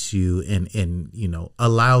separates you and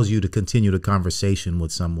allows you to continue the conversation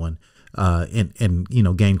with someone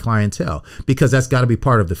and gain clientele, because that's got to be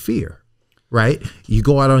part of the fear. Right? You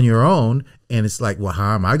go out on your own and it's like, well,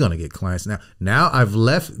 how am I going to get clients now? Now I've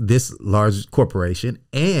left this large corporation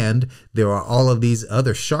and there are all of these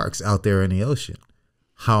other sharks out there in the ocean.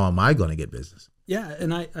 How am I going to get business? Yeah.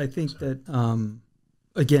 And I think that,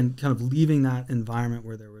 again, kind of leaving that environment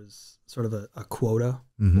where there was sort of a quota,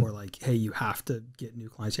 or like, hey, you have to get new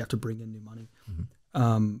clients, you have to bring in new money.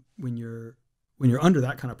 When you're under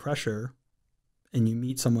that kind of pressure and you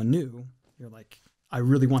meet someone new, you're like, I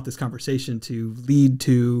really want this conversation to lead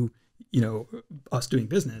to, us doing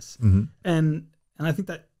business. And I think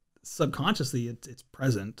that subconsciously it's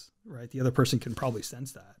present, right? The other person can probably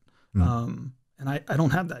sense that. And I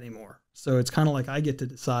don't have that anymore. So it's kind of like I get to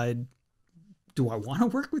decide, do I want to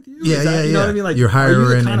work with you? Yeah, You know what I mean? Like, you're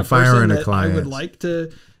hiring and firing a client. I would like to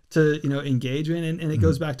engage in. And it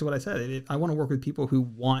goes back to what I said. I want to work with people who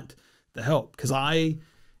want the help, because I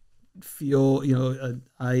feel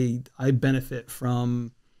I benefit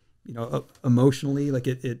from emotionally, like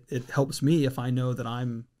it helps me if I know that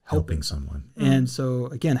I'm helping someone. And so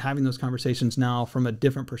again, having those conversations now from a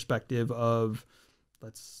different perspective of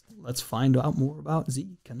let's find out more about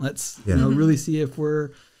Zeke, and let's really see if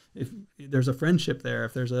there's a friendship there,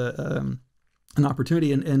 if there's an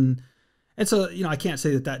opportunity, and so I can't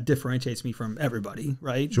say that differentiates me from everybody,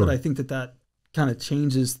 right? But I think that kind of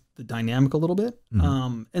changes the dynamic a little bit.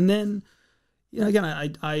 And then, again,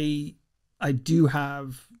 I do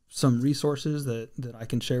have some resources that I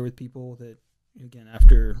can share with people that, again,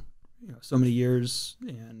 after, so many years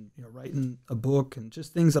and, writing a book and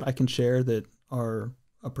just things that I can share that are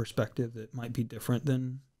a perspective that might be different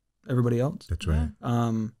than everybody else. That's right.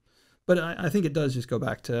 But I think it does just go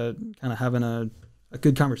back to kind of having a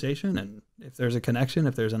good conversation, and if there's a connection,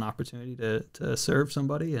 if there's an opportunity to serve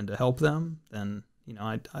somebody and to help them, then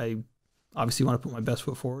I obviously want to put my best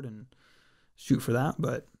foot forward and shoot for that.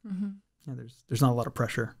 But there's not a lot of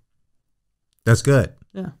pressure. That's good.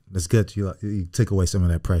 Yeah, that's good. You take away some of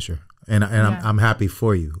that pressure, and I'm happy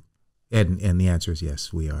for you. And the answer is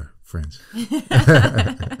yes, we are friends. Were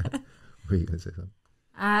you gonna say something?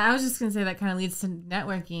 I was just going to say that kind of leads to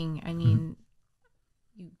networking. I mean,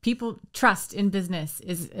 people trust in business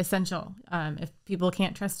is essential. If people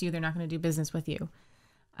can't trust you, they're not going to do business with you.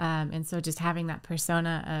 And so just having that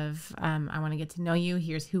persona of, I want to get to know you.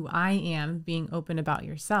 Here's who I am, being open about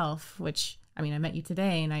yourself, which, I mean, I met you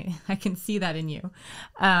today and I can see that in you.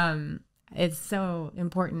 It's so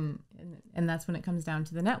important. And that's when it comes down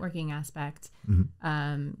to the networking aspect.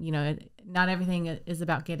 Not everything is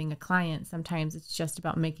about getting a client. Sometimes it's just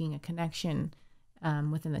about making a connection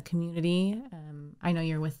within the community. I know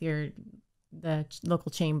you're with the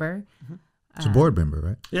local chamber. It's a board member,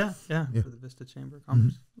 right? Yeah. For the Vista Chamber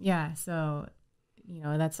Conference. Yeah. So,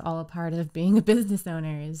 that's all a part of being a business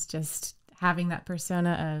owner, is just having that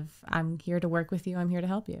persona of, I'm here to work with you. I'm here to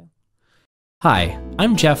help you. Hi,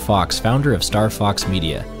 I'm Jeff Fox, founder of StarFox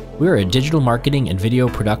Media. We're a digital marketing and video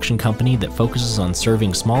production company that focuses on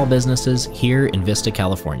serving small businesses here in Vista,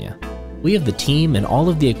 California. We have the team and all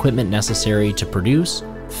of the equipment necessary to produce,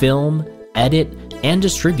 film, edit, and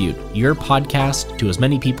distribute your podcast to as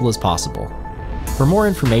many people as possible. For more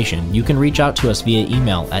information, you can reach out to us via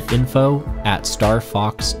email at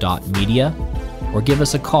info@starfox.media or give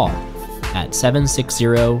us a call at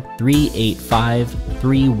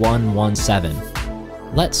 760-385-3117.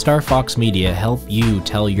 Let StarFox Media help you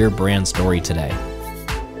tell your brand story today.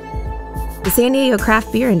 The San Diego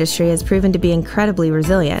craft beer industry has proven to be incredibly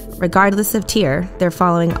resilient. Regardless of tier, they're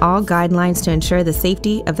following all guidelines to ensure the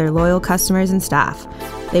safety of their loyal customers and staff.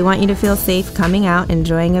 They want you to feel safe coming out,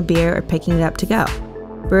 enjoying a beer, or picking it up to go.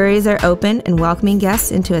 Breweries are open and welcoming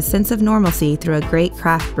guests into a sense of normalcy through a great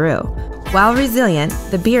craft brew. While resilient,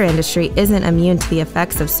 the beer industry isn't immune to the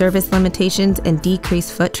effects of service limitations and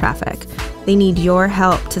decreased foot traffic. They need your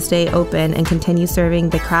help to stay open and continue serving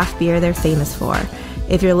the craft beer they're famous for.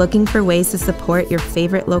 If you're looking for ways to support your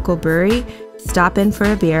favorite local brewery, stop in for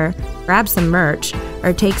a beer, grab some merch,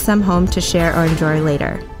 or take some home to share or enjoy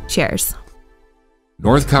later. Cheers.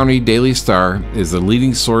 North County Daily Star is the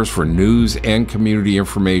leading source for news and community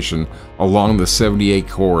information along the 78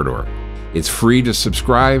 corridor. It's free to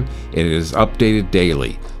subscribe and it is updated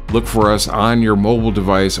daily. Look for us on your mobile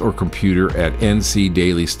device or computer at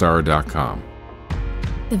ncdailystar.com.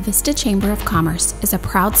 The Vista Chamber of Commerce is a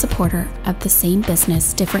proud supporter of the Same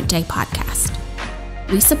Business, Different Day podcast.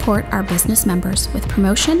 We support our business members with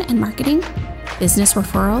promotion and marketing, business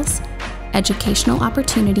referrals, educational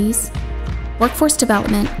opportunities, workforce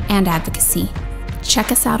development, and advocacy.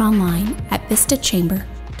 Check us out online at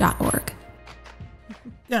vistachamber.org.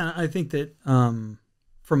 Yeah, I think that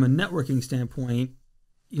from a networking standpoint,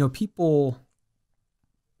 people,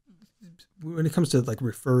 when it comes to like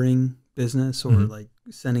referring business or like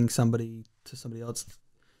sending somebody to somebody else,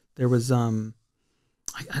 there was I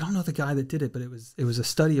don't know the guy that did it, but it was a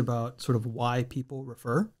study about sort of why people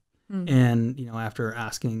refer. And after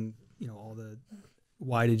asking all the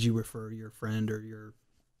why did you refer your friend or your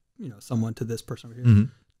someone to this person over here,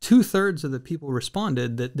 2/3 of the people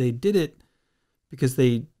responded that they did it because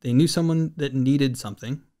they knew someone that needed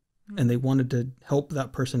something and they wanted to help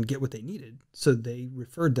that person get what they needed, so they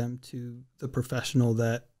referred them to the professional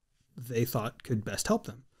that they thought could best help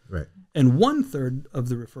them. Right. And 1/3 of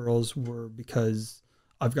the referrals were because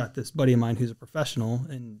I've got this buddy of mine who's a professional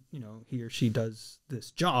and, he or she does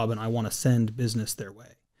this job and I want to send business their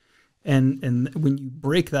way. And when you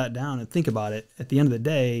break that down and think about it, at the end of the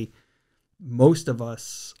day, most of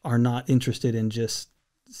us are not interested in just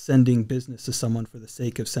sending business to someone for the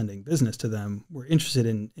sake of sending business to them. We're interested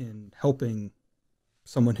in helping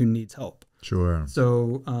someone who needs help. Sure.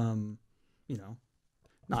 So,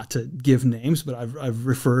 not to give names, but I've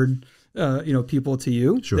referred, people to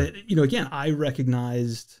you. Sure. That, again, I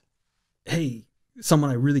recognized, hey, someone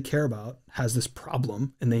I really care about has this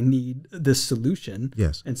problem and they need this solution.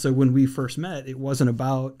 Yes. And so when we first met, it wasn't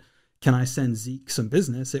about, can I send Zeke some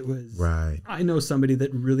business? It was, right. I know somebody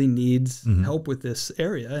that really needs help with this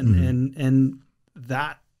area. And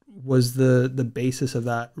that was the basis of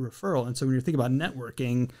that referral. And so when you're thinking about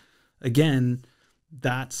networking, again,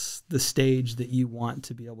 that's the stage that you want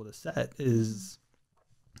to be able to set is,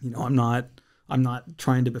 I'm not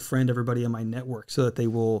trying to befriend everybody in my network so that they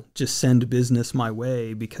will just send business my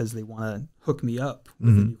way because they want to hook me up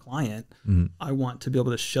with a new client. I want to be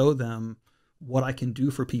able to show them what I can do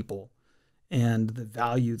for people and the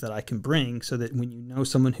value that I can bring, so that when you know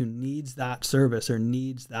someone who needs that service or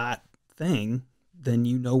needs that thing, then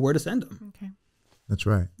you know where to send them. Okay. That's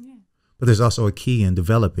right. Yeah. But there's also a key in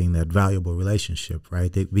developing that valuable relationship,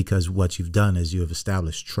 right? Because what you've done is you have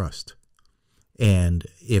established trust. And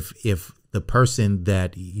if the person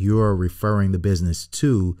that you're referring the business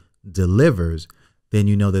to delivers, then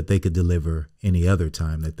you know that they could deliver any other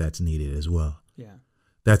time that's needed as well. Yeah.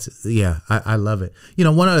 I love it.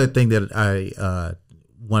 One other thing that I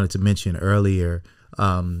wanted to mention earlier,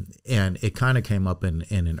 and it kind of came up in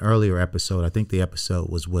an earlier episode. I think the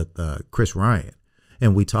episode was with Chris Ryan.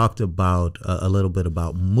 And we talked about a little bit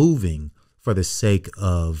about moving for the sake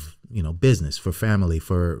of, business, for family,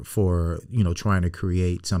 for trying to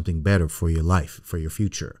create something better for your life, for your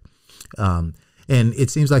future. And it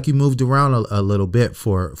seems like you moved around a little bit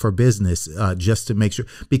for business just to make sure,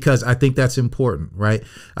 because I think that's important, right?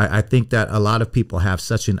 I think that a lot of people have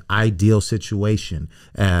such an ideal situation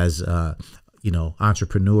as,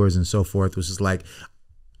 entrepreneurs and so forth, which is like,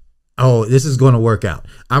 oh, this is going to work out.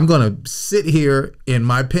 I'm going to sit here in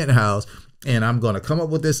my penthouse and I'm going to come up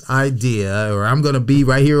with this idea, or I'm going to be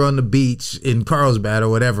right here on the beach in Carlsbad or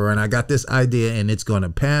whatever, and I got this idea, and it's going to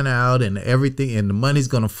pan out, and everything, and the money's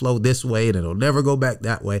going to flow this way, and it'll never go back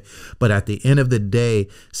that way. But at the end of the day,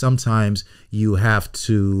 sometimes you have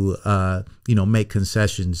to, make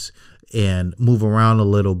concessions and move around a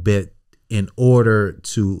little bit in order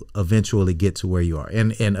to eventually get to where you are.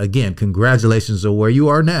 And again, congratulations on where you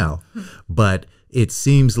are now, but it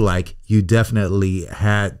seems like you definitely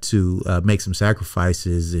had to make some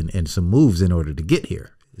sacrifices and some moves in order to get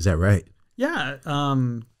here. Is that right? Yeah.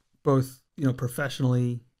 Both,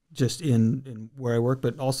 professionally, just in where I work,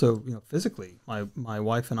 but also, physically. My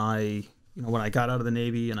wife and I, when I got out of the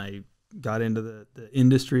Navy and I got into the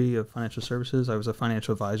industry of financial services, I was a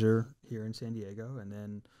financial advisor here in San Diego. And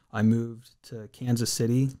then I moved to Kansas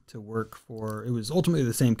City to work for, it was ultimately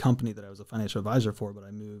the same company that I was a financial advisor for, but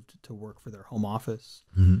I moved to work for their home office.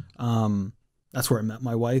 Mm-hmm. That's where I met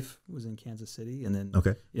my wife, was in Kansas City. And then,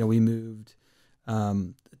 we moved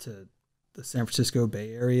to the San Francisco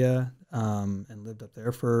Bay Area and lived up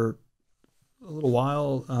there for a little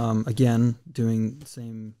while, again, doing the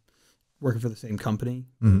same, working for the same company.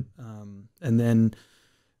 Mm-hmm. And then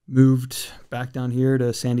moved back down here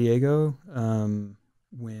to San Diego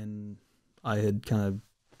when I had kind of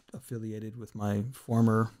affiliated with my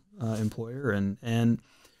former employer. And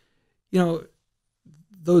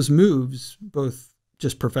those moves, both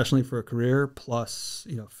just professionally for a career plus,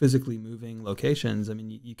 physically moving locations, I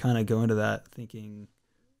mean, you kind of go into that thinking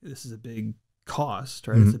this is a big cost,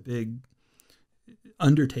 right? Mm-hmm. It's a big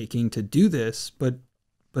undertaking to do this, but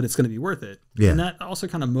it's going to be worth it. Yeah. And that also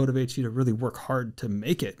kind of motivates you to really work hard to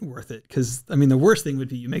make it worth it. Because, I mean, the worst thing would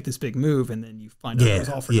be you make this big move and then you find out it was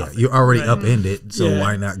all for nothing. You're already upended, so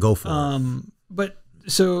why not go for it? But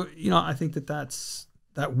so, I think that's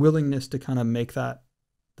that willingness to kind of make that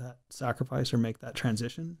sacrifice or make that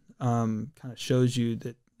transition kind of shows you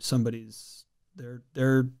that somebody's,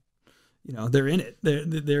 they're in it.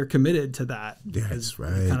 They're committed to that. That's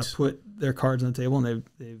right. They kind of put their cards on the table and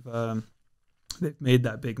they've made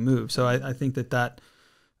that big move. So I think that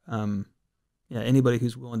anybody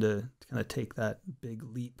who's willing to kind of take that big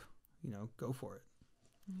leap, go for it.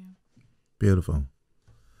 Yeah. Beautiful.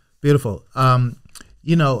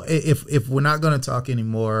 If we're not going to talk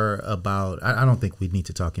anymore about, I don't think we need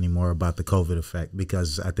to talk anymore about the COVID effect,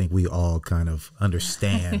 because I think we all kind of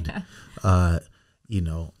understand, how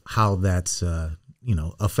that's,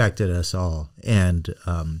 affected us all. And,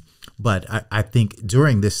 but I think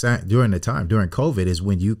during COVID is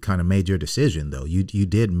when you kind of made your decision, though. You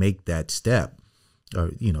did make that step, or,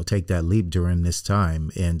 take that leap during this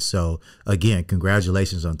time. And so, again,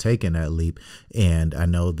 congratulations on taking that leap. And I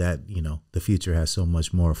know that, the future has so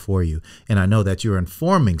much more for you. And I know that you're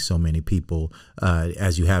informing so many people,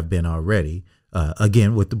 as you have been already.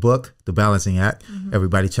 Again, with the book, The Balancing Act. Mm-hmm.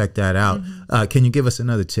 Everybody check that out. Mm-hmm. Can you give us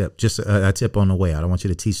another tip, just a tip on the way out? I want you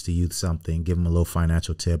to teach the youth something, give them a little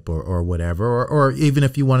financial tip or whatever, or even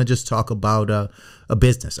if you want to just talk about a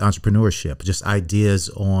business, entrepreneurship, just ideas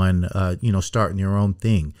on, starting your own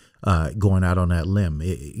thing, going out on that limb,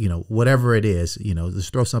 whatever it is,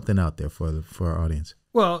 just throw something out there for our audience.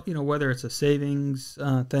 Well, whether it's a savings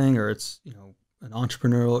thing or it's, an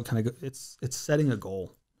entrepreneurial kind of, it's setting a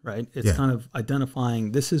goal. Right. It's kind of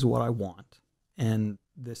identifying, this is what I want and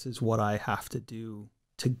this is what I have to do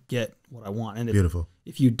to get what I want. And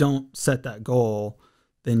if you don't set that goal,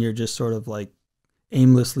 then you're just sort of like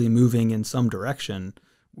aimlessly moving in some direction.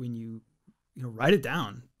 When you write it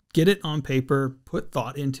down, get it on paper, put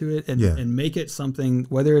thought into it and make it something,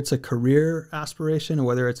 whether it's a career aspiration or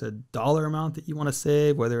whether it's a dollar amount that you want to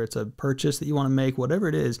save, whether it's a purchase that you want to make, whatever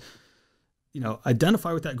it is.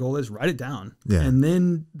 Identify what that goal is, write it down, and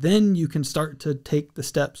then you can start to take the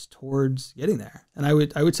steps towards getting there. And I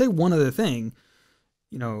would say one other thing,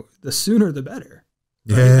 the sooner the better.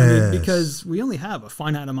 Right? Yes. Because we only have a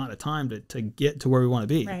finite amount of time to get to where we want to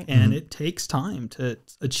be, right. And it takes time to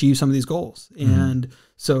achieve some of these goals. Mm-hmm. And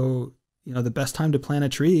so, the best time to plant a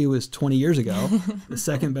tree was 20 years ago. The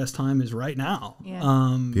second best time is right now.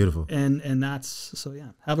 Yeah. Beautiful. And that's, so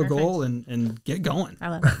have a goal and get going. I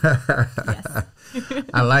love it. Yes.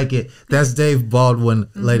 I like it. That's Dave Baldwin,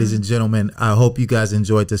 ladies and gentlemen. I hope you guys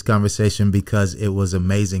enjoyed this conversation because it was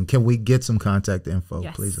amazing. Can we get some contact info,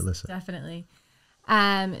 please, Alyssa? Definitely.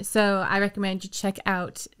 So I recommend you check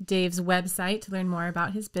out Dave's website to learn more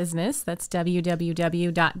about his business. That's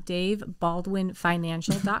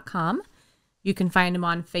www.davebaldwinfinancial.com. You can find him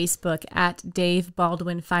on Facebook at Dave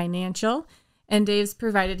Baldwin Financial. And Dave's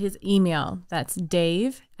provided his email. That's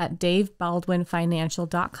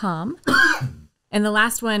Dave@davebaldwinfinancial.com. And the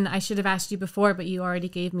last one I should have asked you before, but you already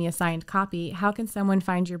gave me a signed copy. How can someone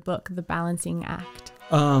find your book, The Balancing Act?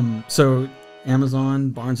 So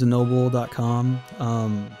Amazon, barnesandnoble.com.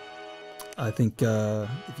 I think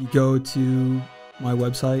if you go to my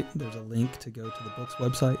website, there's a link to go to the book's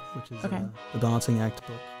website, which is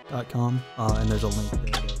thebalancingactbook.com. And there's a link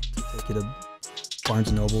there to take you to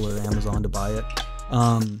Barnes & Noble or Amazon to buy it.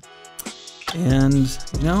 And,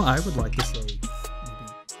 I would like to say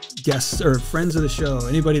guests or friends of the show,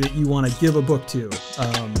 anybody that you want to give a book to,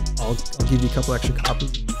 I'll give you a couple extra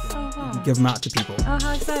copies and you can give them out to people. Oh,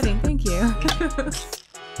 how exciting. Thank you.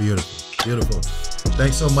 Beautiful.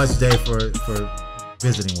 Thanks so much, Dave, for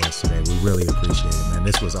visiting with us today. We really appreciate it, man.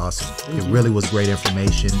 This was awesome. It really was great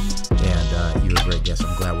information, and you're a great guest.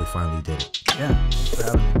 I'm glad we finally did it. Yeah, thanks for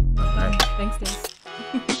having me. All right. Thanks,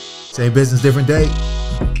 Dave. Same business, different day.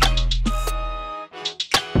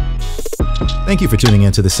 Thank you for tuning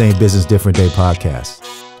in to the Same Business, Different Day podcast.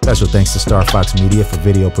 Special thanks to StarFox Media for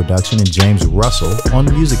video production and James Russell on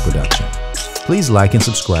music production. Please like and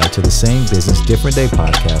subscribe to the Same Business, Different Day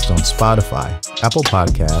podcast on Spotify, Apple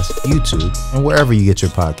Podcasts, YouTube, and wherever you get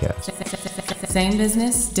your podcasts. Same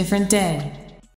business, different day.